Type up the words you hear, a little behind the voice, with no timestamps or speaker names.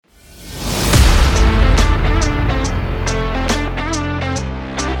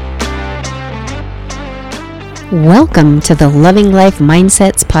Welcome to the Loving Life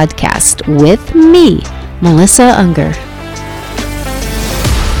Mindsets podcast with me, Melissa Unger.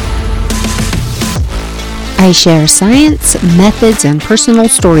 I share science, methods, and personal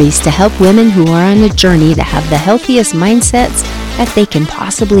stories to help women who are on a journey to have the healthiest mindsets that they can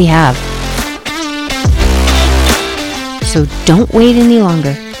possibly have. So don't wait any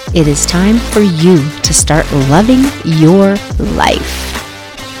longer. It is time for you to start loving your life.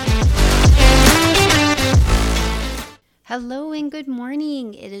 Hello and good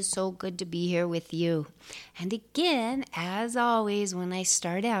morning. It is so good to be here with you. And again, as always, when I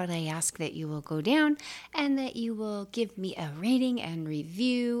start out, I ask that you will go down and that you will give me a rating and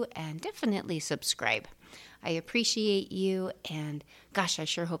review and definitely subscribe. I appreciate you, and gosh, I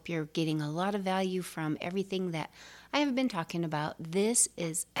sure hope you're getting a lot of value from everything that I have been talking about. This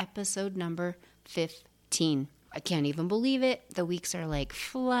is episode number 15. I can't even believe it. The weeks are like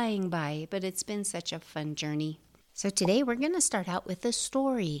flying by, but it's been such a fun journey. So today we're going to start out with a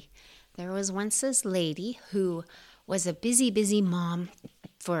story. There was once this lady who was a busy mom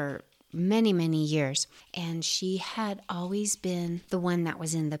for many years, and she had always been the one that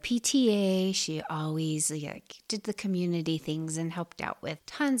was in the PTA. She always did the community things and helped out with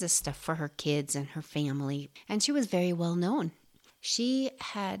tons of stuff for her kids and her family, and she was very well known. She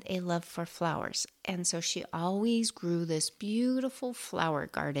had a love for flowers, and so she always grew this beautiful flower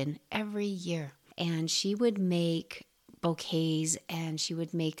garden every year. And she would make bouquets and she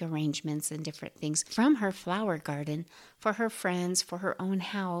would make arrangements and different things from her flower garden for her friends, for her own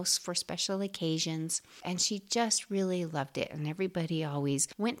house, for special occasions. And she just really loved it. And everybody always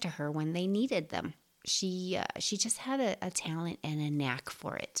went to her when they needed them. She just had a talent and a knack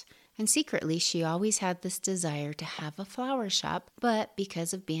for it. And secretly, she always had this desire to have a flower shop. But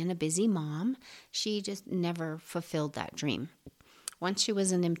because of being a busy mom, she just never fulfilled that dream. Once she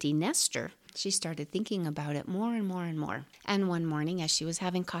was an empty nester, she started thinking about it more and more. And one morning, as she was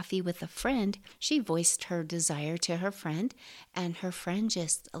having coffee with a friend, she voiced her desire to her friend, and her friend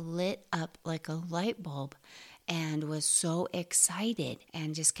just lit up like a light bulb and was so excited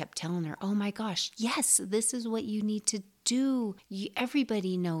and just kept telling her, oh my gosh, yes, this is what you need to do.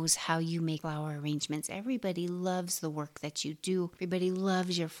 Everybody knows how you make flower arrangements. Everybody loves the work that you do. Everybody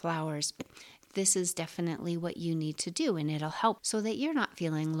loves your flowers. This is definitely what you need to do, and it'll help so that you're not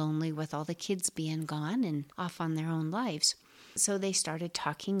feeling lonely with all the kids being gone and off on their own lives. So they started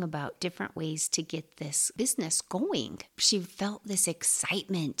talking about different ways to get this business going. She felt this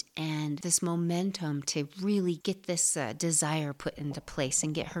excitement and this momentum to really get this desire put into place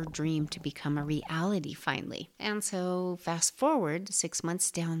and get her dream to become a reality finally. And so fast forward 6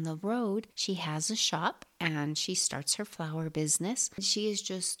 months down the road, she has a shop and she starts her flower business. She is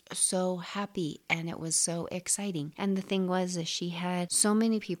just so happy, and it was so exciting. And the thing was that she had so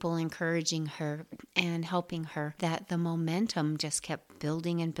many people encouraging her and helping her that the momentum just kept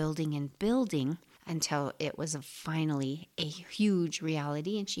building until it was finally a huge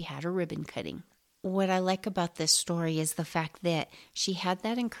reality, and she had a ribbon cutting. What I like about this story is the fact that she had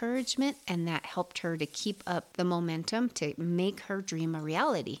that encouragement, and that helped her to keep up the momentum to make her dream a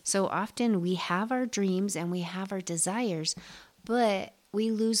reality. So often we have our dreams and we have our desires, but we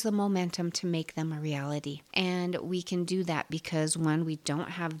lose the momentum to make them a reality. And we can do that because, one, we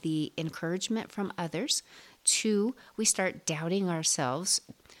don't have the encouragement from others. 2, we start doubting ourselves.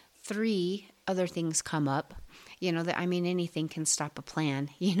 3, other things come up. Anything can stop a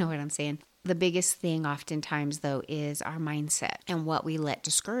plan. You know what I'm saying? The biggest thing oftentimes, though, is our mindset and what we let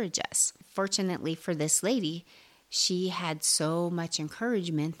discourage us. Fortunately for this lady, she had so much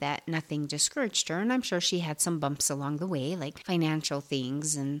encouragement that nothing discouraged her. And I'm sure she had some bumps along the way, like financial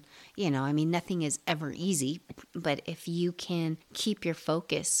things. And, nothing is ever easy. But if you can keep your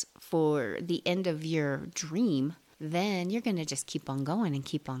focus for the end of your dream, then you're going to just keep on going and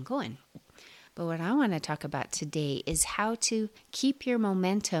keep on going. But what I want to talk about today is how to keep your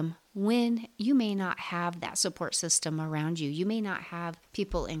momentum when you may not have that support system around you. You may not have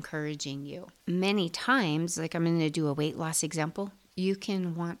people encouraging you. Many times, like I'm going to do a weight loss example, you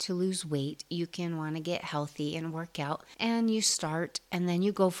can want to lose weight, you can want to get healthy and work out, and you start, and then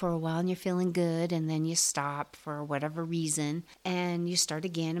you go for a while and you're feeling good, and then you stop for whatever reason, and you start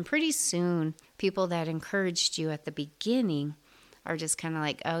again, and pretty soon, people that encouraged you at the beginning are just kind of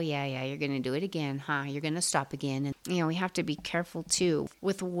like, oh, yeah, you're going to do it again, huh? You're going to stop again. And, we have to be careful, too,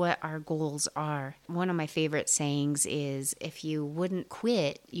 with what our goals are. One of my favorite sayings is, if you wouldn't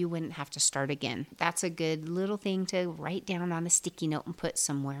quit, you wouldn't have to start again. That's a good little thing to write down on a sticky note and put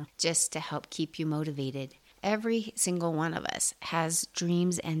somewhere just to help keep you motivated. Every single one of us has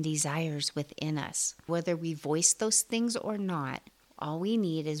dreams and desires within us. Whether we voice those things or not, All we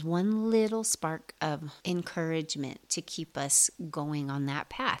need is one little spark of encouragement to keep us going on that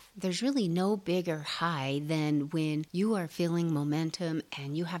path. There's really no bigger high than when you are feeling momentum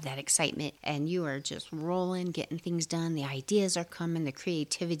and you have that excitement and you are just rolling, getting things done. The ideas are coming, the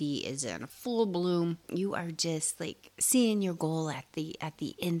creativity is in full bloom. You are just like seeing your goal at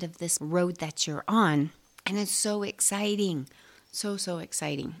the end of this road that you're on. And it's so exciting. So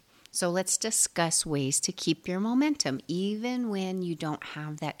exciting. So let's discuss ways to keep your momentum, even when you don't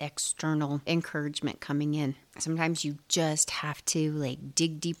have that external encouragement coming in. Sometimes you just have to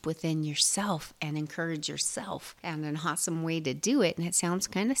dig deep within yourself and encourage yourself. And an awesome way to do it, and it sounds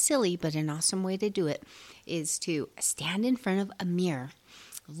kind of silly, but an awesome way to do it is to stand in front of a mirror,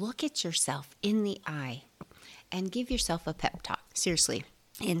 look at yourself in the eye, and give yourself a pep talk. Seriously,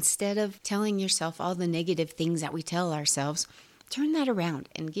 instead of telling yourself all the negative things that we tell ourselves, turn that around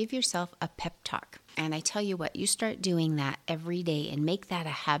and give yourself a pep talk. And I tell you what, you start doing that every day and make that a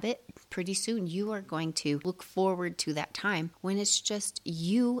habit, pretty soon you are going to look forward to that time when it's just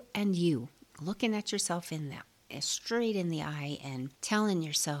you and you, looking at yourself in that straight in the eye and telling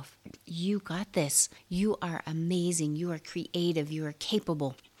yourself, you got this, you are amazing, you are creative, you are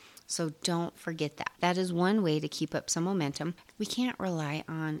capable. So don't forget that. That is one way to keep up some momentum. We can't rely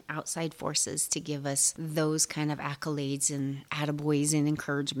on outside forces to give us those kind of accolades and attaboys and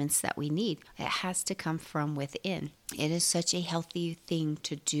encouragements that we need. It has to come from within. It is such a healthy thing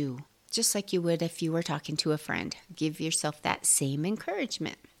to do. Just like you would if you were talking to a friend. Give yourself that same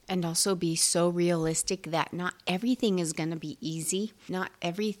encouragement. And also be so realistic that not everything is going to be easy. Not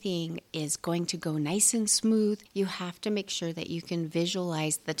everything is going to go nice and smooth. You have to make sure that you can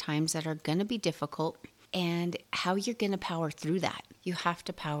visualize the times that are going to be difficult and how you're going to power through that. You have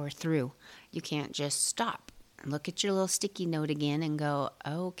to power through. You can't just stop and look at your little sticky note again and go,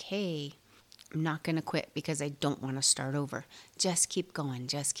 okay, I'm not going to quit because I don't want to start over. Just keep going,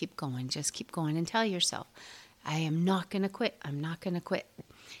 just keep going, just keep going, and tell yourself, I am not going to quit. I'm not going to quit.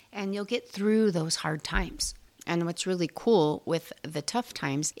 And you'll get through those hard times. And what's really cool with the tough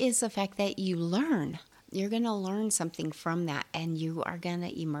times is the fact that you learn. You're going to learn something from that, and you are going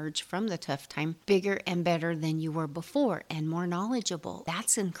to emerge from the tough time bigger and better than you were before and more knowledgeable.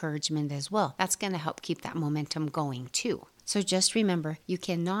 That's encouragement as well. That's going to help keep that momentum going too. So just remember, you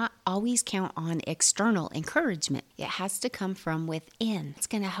cannot always count on external encouragement. It has to come from within. It's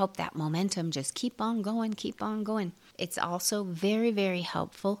going to help that momentum just keep on going, keep on going. It's also very, very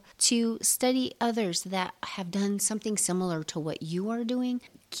helpful to study others that have done something similar to what you are doing,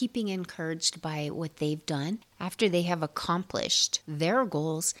 keeping encouraged by what they've done. After they have accomplished their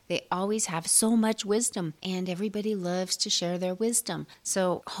goals, they always have so much wisdom, and everybody loves to share their wisdom.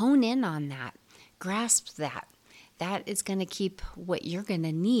 So hone in on that. Grasp that. That is going to keep what you're going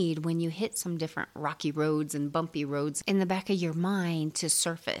to need when you hit some different rocky roads and bumpy roads in the back of your mind to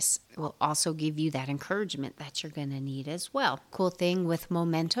surface. It will also give you that encouragement that you're going to need as well. Cool thing with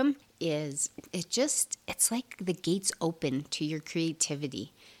momentum is it's like the gates open to your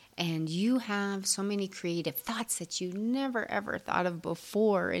creativity. And you have so many creative thoughts that you never ever thought of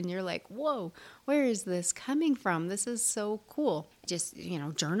before. And you're like, whoa, where is this coming from? This is so cool. Just,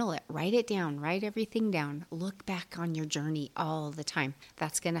 journal it, write it down, write everything down. Look back on your journey all the time.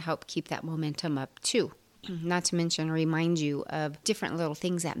 That's going to help keep that momentum up too. Not to mention remind you of different little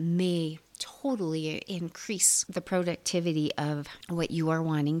things that may totally increase the productivity of what you are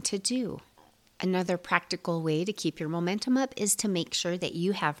wanting to do. Another practical way to keep your momentum up is to make sure that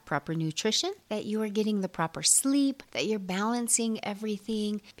you have proper nutrition, that you are getting the proper sleep, that you're balancing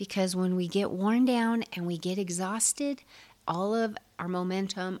everything. Because when we get worn down and we get exhausted, all of our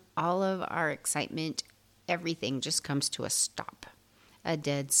momentum, all of our excitement, everything just comes to a stop, a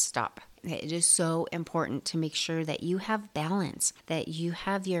dead stop. It is so important to make sure that you have balance, that you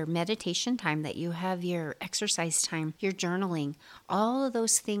have your meditation time, that you have your exercise time, your journaling, all of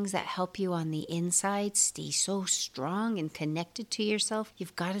those things that help you on the inside stay so strong and connected to yourself.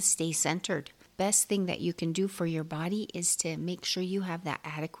 You've got to stay centered. Best thing that you can do for your body is to make sure you have that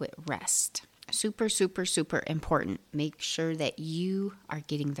adequate rest. Super, super, super important. Make sure that you are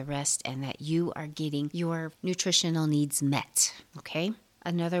getting the rest and that you are getting your nutritional needs met, okay?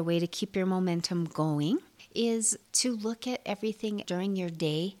 Another way to keep your momentum going is to look at everything during your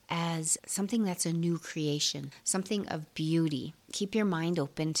day as something that's a new creation, something of beauty. Keep your mind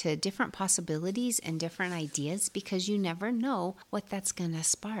open to different possibilities and different ideas because you never know what that's going to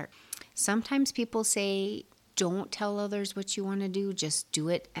spark. Sometimes people say, don't tell others what you want to do, just do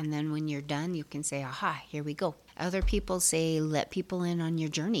it. And then when you're done, you can say, aha, here we go. Other people say, let people in on your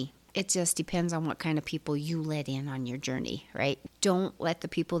journey. It just depends on what kind of people you let in on your journey, right? Don't let the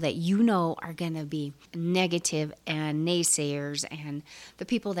people that you know are going to be negative and naysayers and the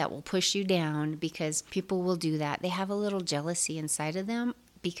people that will push you down, because people will do that. They have a little jealousy inside of them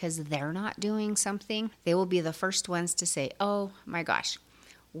because they're not doing something. They will be the first ones to say, oh my gosh,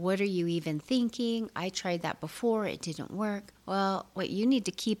 what are you even thinking? I tried that before. It didn't work. Well, what you need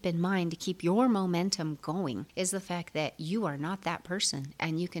to keep in mind to keep your momentum going is the fact that you are not that person.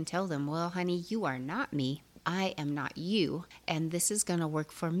 And you can tell them, well, honey, you are not me. I am not you. And this is going to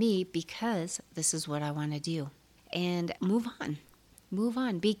work for me because this is what I want to do. And move on. Move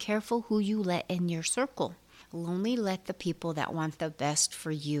on. Be careful who you let in your circle. Only let the people that want the best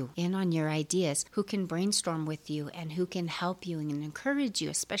for you in on your ideas, who can brainstorm with you and who can help you and encourage you,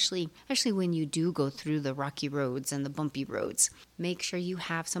 especially when you do go through the rocky roads and the bumpy roads. Make sure you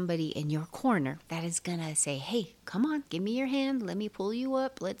have somebody in your corner that is going to say, hey, come on, give me your hand. Let me pull you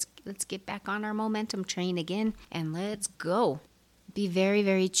up. Let's get back on our momentum train again and let's go. Be very,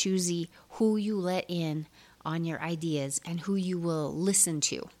 very choosy who you let in on your ideas and who you will listen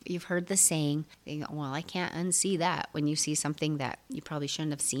to. You've heard the saying, well, I can't unsee that, when you see something that you probably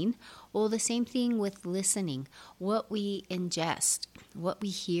shouldn't have seen. Well, the same thing with listening. What we ingest, what we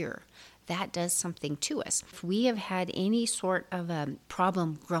hear, that does something to us. If we have had any sort of a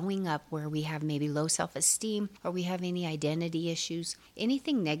problem growing up where we have maybe low self-esteem or we have any identity issues,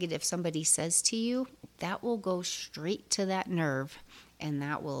 anything negative somebody says to you, that will go straight to that nerve. And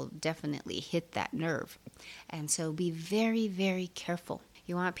that will definitely hit that nerve. And so be very, very careful.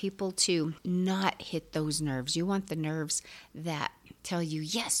 You want people to not hit those nerves. You want the nerves that tell you,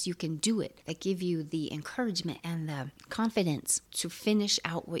 yes, you can do it, that give you the encouragement and the confidence to finish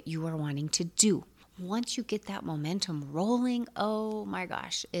out what you are wanting to do. Once you get that momentum rolling, oh my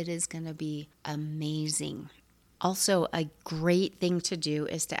gosh, it is going to be amazing. Also, a great thing to do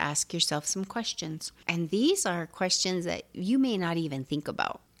is to ask yourself some questions. And these are questions that you may not even think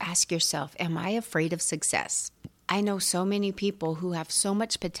about. Ask yourself, am I afraid of success? I know so many people who have so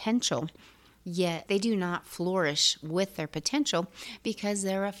much potential, yet they do not flourish with their potential because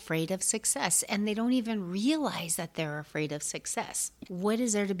they're afraid of success. And they don't even realize that they're afraid of success. What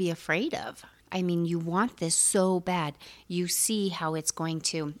is there to be afraid of? I mean, you want this so bad. You see how it's going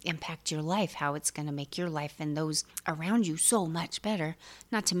to impact your life, how it's going to make your life and those around you so much better.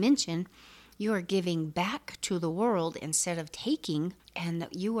 Not to mention, you are giving back to the world instead of taking, and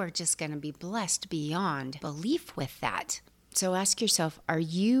you are just going to be blessed beyond belief with that. So ask yourself, are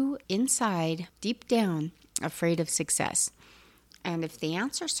you inside, deep down, afraid of success? And if the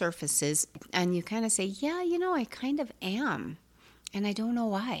answer surfaces and you kind of say, yeah, I kind of am, and I don't know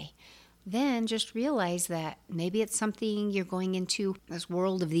why, then just realize that maybe it's something you're going into this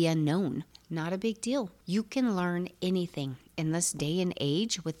world of the unknown. Not a big deal. You can learn anything in this day and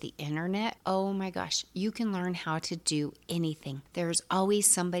age with the internet. Oh my gosh, you can learn how to do anything. There's always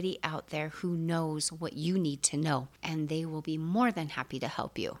somebody out there who knows what you need to know, and they will be more than happy to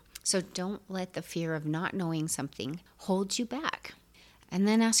help you. So don't let the fear of not knowing something hold you back. And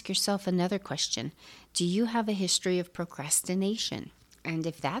then ask yourself another question. Do you have a history of procrastination? And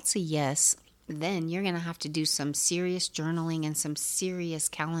if that's a yes, then you're going to have to do some serious journaling and some serious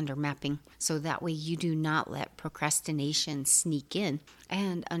calendar mapping so that way you do not let procrastination sneak in.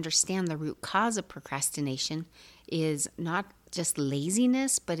 And understand the root cause of procrastination is not just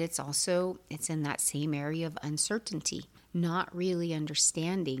laziness, but it's in that same area of uncertainty. Not really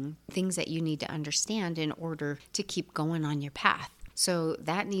understanding things that you need to understand in order to keep going on your path. So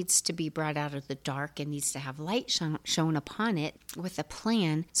that needs to be brought out of the dark and needs to have light shown upon it with a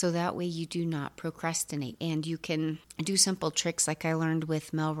plan, so that way you do not procrastinate. And you can do simple tricks like I learned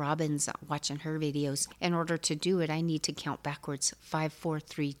with Mel Robbins watching her videos. In order to do it, I need to count backwards, 5, 4,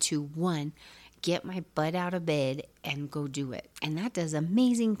 3, 2, 1. Get my butt out of bed and go do it. And that does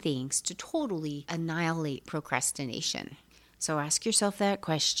amazing things to totally annihilate procrastination. So ask yourself that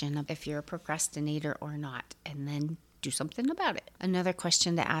question of if you're a procrastinator or not, and then do something about it. Another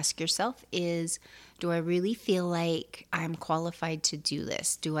question to ask yourself is, do I really feel like I'm qualified to do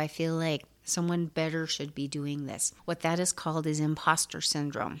this? Do I feel like someone better should be doing this? What that is called is imposter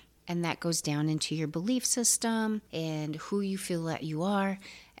syndrome. And that goes down into your belief system and who you feel that you are.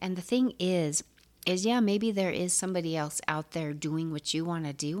 And the thing is yeah, maybe there is somebody else out there doing what you want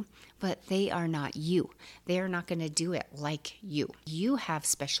to do, but they are not you. They are not going to do it like you. You have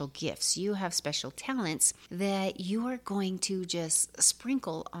special gifts. You have special talents that you are going to just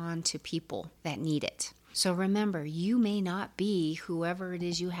sprinkle onto people that need it. So remember, you may not be whoever it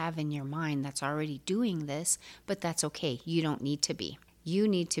is you have in your mind that's already doing this, but that's okay. You don't need to be. You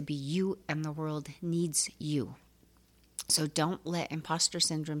need to be you, and the world needs you. So don't let imposter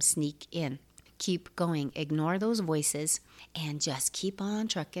syndrome sneak in. Keep going. Ignore those voices and just keep on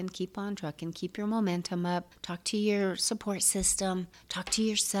trucking, keep on trucking, keep your momentum up. Talk to your support system, talk to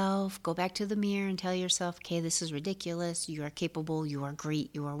yourself, go back to the mirror and tell yourself, okay, this is ridiculous. You are capable, you are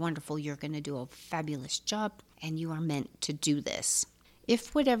great, you are wonderful, you're going to do a fabulous job, and you are meant to do this.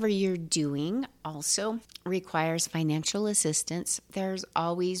 If whatever you're doing also requires financial assistance, there's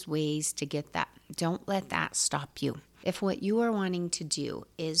always ways to get that. Don't let that stop you. If what you are wanting to do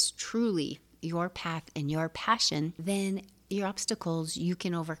is truly your path and your passion, then your obstacles, you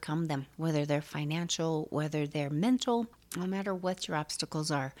can overcome them, whether they're financial, whether they're mental, no matter what your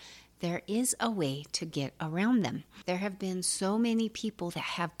obstacles are. There is a way to get around them. There have been so many people that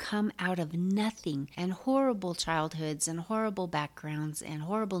have come out of nothing and horrible childhoods and horrible backgrounds and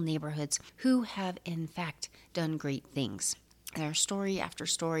horrible neighborhoods who have in fact done great things. There's story after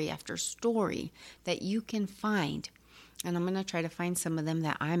story after story that you can find. And I'm going to try to find some of them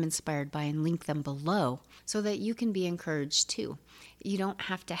that I'm inspired by and link them below so that you can be encouraged too. You don't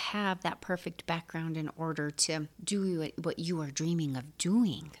have to have that perfect background in order to do what you are dreaming of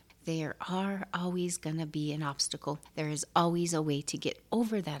doing. There are always going to be an obstacle. There is always a way to get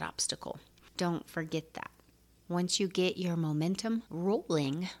over that obstacle. Don't forget that. Once you get your momentum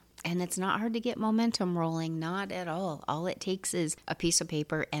rolling, and it's not hard to get momentum rolling, not at all. All it takes is a piece of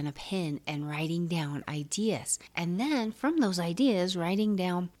paper and a pen and writing down ideas. And then from those ideas, writing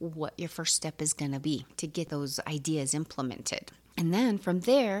down what your first step is going to be to get those ideas implemented. And then from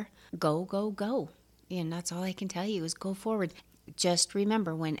there, go, go, go. And that's all I can tell you is go forward. Just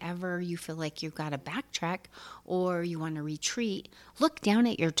remember, whenever you feel like you've got to backtrack or you want to retreat, look down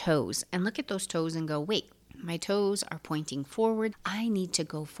at your toes and look at those toes and go, wait. My toes are pointing forward. I need to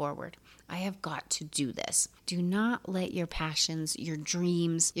go forward. I have got to do this. Do not let your passions, your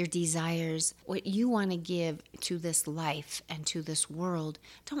dreams, your desires, what you want to give to this life and to this world,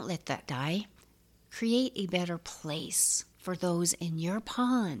 don't let that die. Create a better place for those in your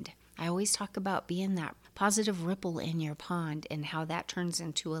pond. I always talk about being that positive ripple in your pond and how that turns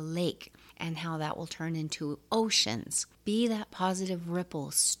into a lake and how that will turn into oceans. Be that positive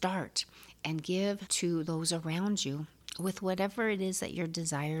ripple. Start and give to those around you with whatever it is that your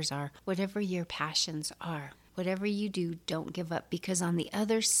desires are, whatever your passions are. Whatever you do, don't give up, because on the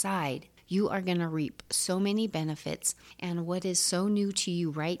other side, you are going to reap so many benefits, and what is so new to you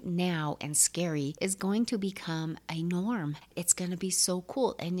right now and scary is going to become a norm. It's going to be so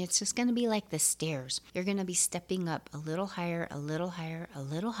cool, and it's just going to be like the stairs. You're going to be stepping up a little higher, a little higher, a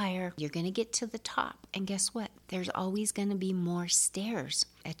little higher. You're going to get to the top, and guess what? There's always going to be more stairs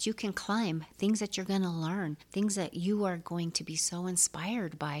that you can climb, things that you're going to learn, things that you are going to be so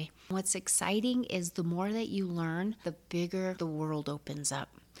inspired by. What's exciting is the more that you learn, the bigger the world opens up.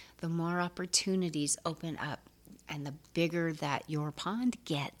 The more opportunities open up and the bigger that your pond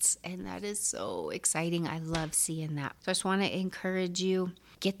gets. And that is so exciting. I love seeing that. So I just want to encourage you,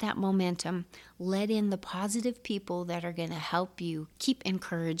 get that momentum, let in the positive people that are going to help you keep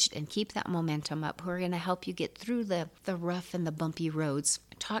encouraged and keep that momentum up, who are going to help you get through the rough and the bumpy roads.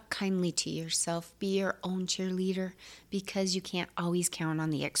 Talk kindly to yourself. Be your own cheerleader, because you can't always count on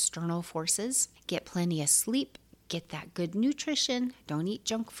the external forces. Get plenty of sleep. Get that good nutrition. Don't eat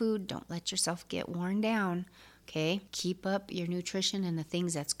junk food. Don't let yourself get worn down. Okay? Keep up your nutrition and the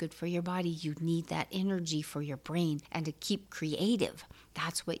things that's good for your body. You need that energy for your brain and to keep creative.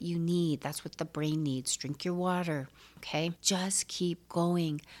 That's what you need. That's what the brain needs. Drink your water. Okay? Just keep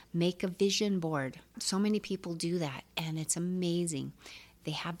going. Make a vision board. So many people do that, and it's amazing.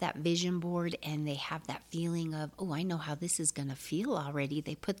 They have that vision board and they have that feeling of, oh, I know how this is going to feel already.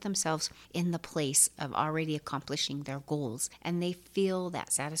 They put themselves in the place of already accomplishing their goals, and they feel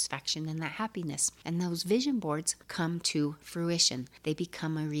that satisfaction and that happiness. And those vision boards come to fruition. They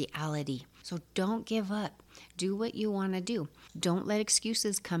become a reality. So don't give up. Do what you want to do. Don't let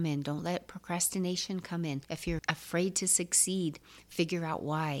excuses come in. Don't let procrastination come in. If you're afraid to succeed, figure out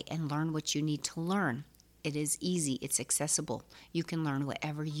why and learn what you need to learn. It is easy. It's accessible. You can learn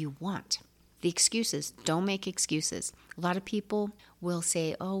whatever you want. The excuses, don't make excuses. A lot of people will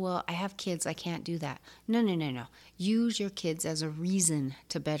say, oh, well, I have kids. I can't do that. No. Use your kids as a reason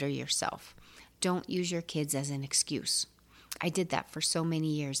to better yourself. Don't use your kids as an excuse. I did that for so many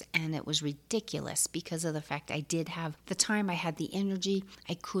years, and it was ridiculous because of the fact I did have the time, I had the energy.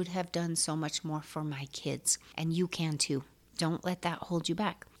 I could have done so much more for my kids, and you can too. Don't let that hold you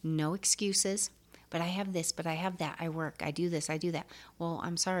back. No excuses. But I have this, but I have that. I work, I do this, I do that. Well,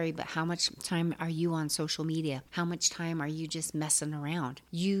 I'm sorry, but how much time are you on social media? How much time are you just messing around?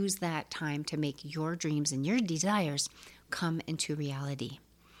 Use that time to make your dreams and your desires come into reality.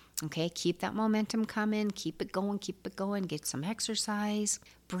 Okay, keep that momentum coming. Keep it going. Keep it going. Get some exercise.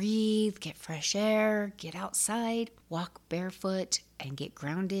 Breathe. Get fresh air. Get outside. Walk barefoot and get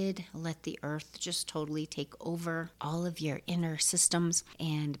grounded. Let the earth just totally take over all of your inner systems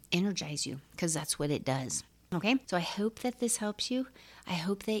and energize you, because that's what it does. Okay, so I hope that this helps you. I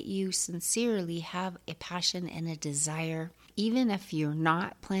hope that you sincerely have a passion and a desire. Even if you're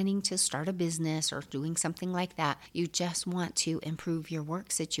not planning to start a business or doing something like that, you just want to improve your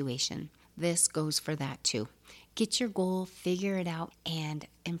work situation. This goes for that too. Get your goal, figure it out, and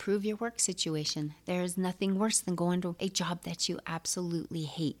improve your work situation. There is nothing worse than going to a job that you absolutely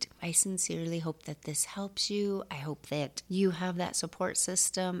hate. I sincerely hope that this helps you. I hope that you have that support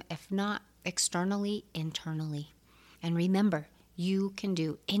system, if not externally, internally. And remember, you can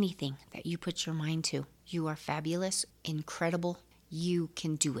do anything that you put your mind to. You are fabulous, incredible. You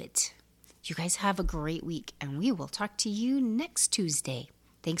can do it. You guys have a great week, and we will talk to you next Tuesday.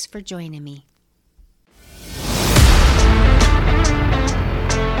 Thanks for joining me.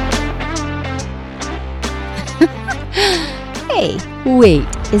 Hey, wait,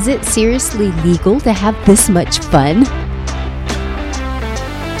 is it seriously legal to have this much fun?